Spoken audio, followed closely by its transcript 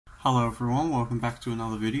Hello everyone, welcome back to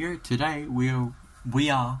another video. Today we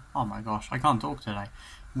are oh my gosh, I can't talk today.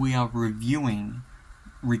 We are reviewing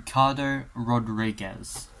Ricardo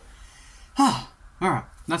Rodriguez. Alright,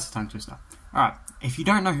 that's a tongue twister. Alright, if you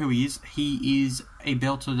don't know who he is a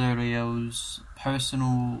WWE's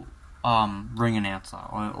personal ring announcer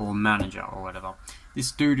or manager or whatever.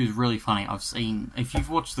 This dude is really funny. If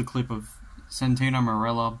you've watched the clip of Santino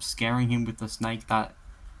Marella scaring him with the snake,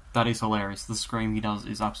 that is hilarious. The scream he does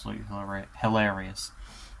is absolutely hilarious.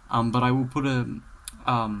 But I will put a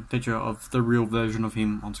picture of the real version of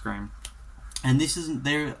him on screen. And this isn't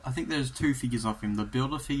there. I think there's two figures of him: the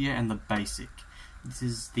builder figure and the basic. This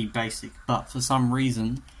is the basic, but for some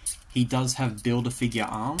reason he does have builder figure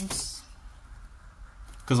arms,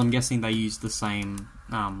 because I'm guessing they use the same,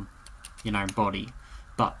 body,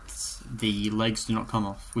 but the legs do not come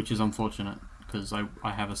off, which is unfortunate. Because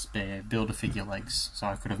I have a spare Build-A-Figure legs, so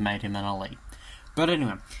I could have made him an elite. But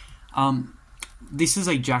anyway, this is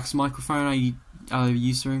a Jack's microphone I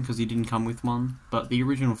used for him because he didn't come with one, but the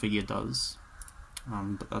original figure does.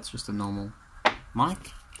 But that's just a normal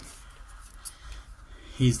mic.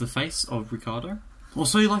 Here's the face of Ricardo.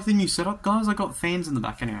 Also, you like the new setup, guys? I got fans in the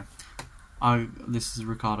back. Anyway, this is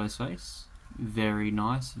Ricardo's face. Very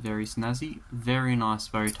nice, very snazzy, very nice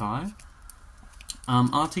bow tie.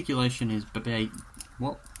 Articulation is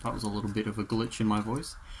well, that was a little bit of a glitch in my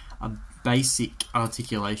voice. A basic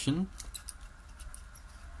articulation.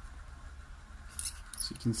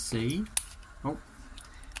 So you can see. Oh,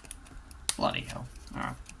 bloody hell.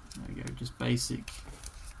 Alright, there we go. Just basic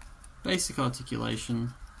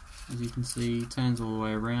articulation. As you can see, turns all the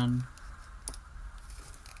way around.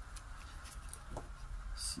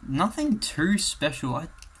 Nothing too special.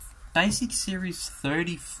 Basic Series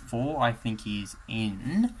 34, I think he's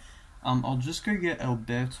in. I'll just go get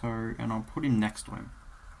Alberto and I'll put him next to him.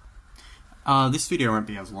 This video won't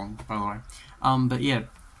be as long, by the way. But yeah,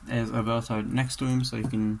 there's Alberto next to him, so you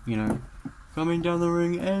can, coming down the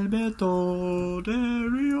ring, Alberto Del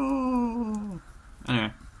Rio.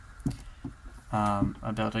 Anyway,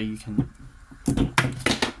 Alberto, you can.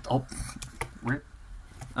 Oh, rip.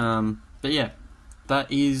 But yeah, that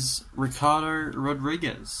is Ricardo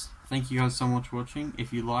Rodriguez. Thank you guys so much for watching.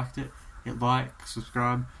 If you liked it, hit like,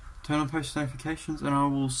 subscribe, turn on post notifications, and I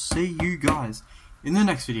will see you guys in the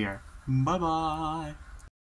next video. Bye bye.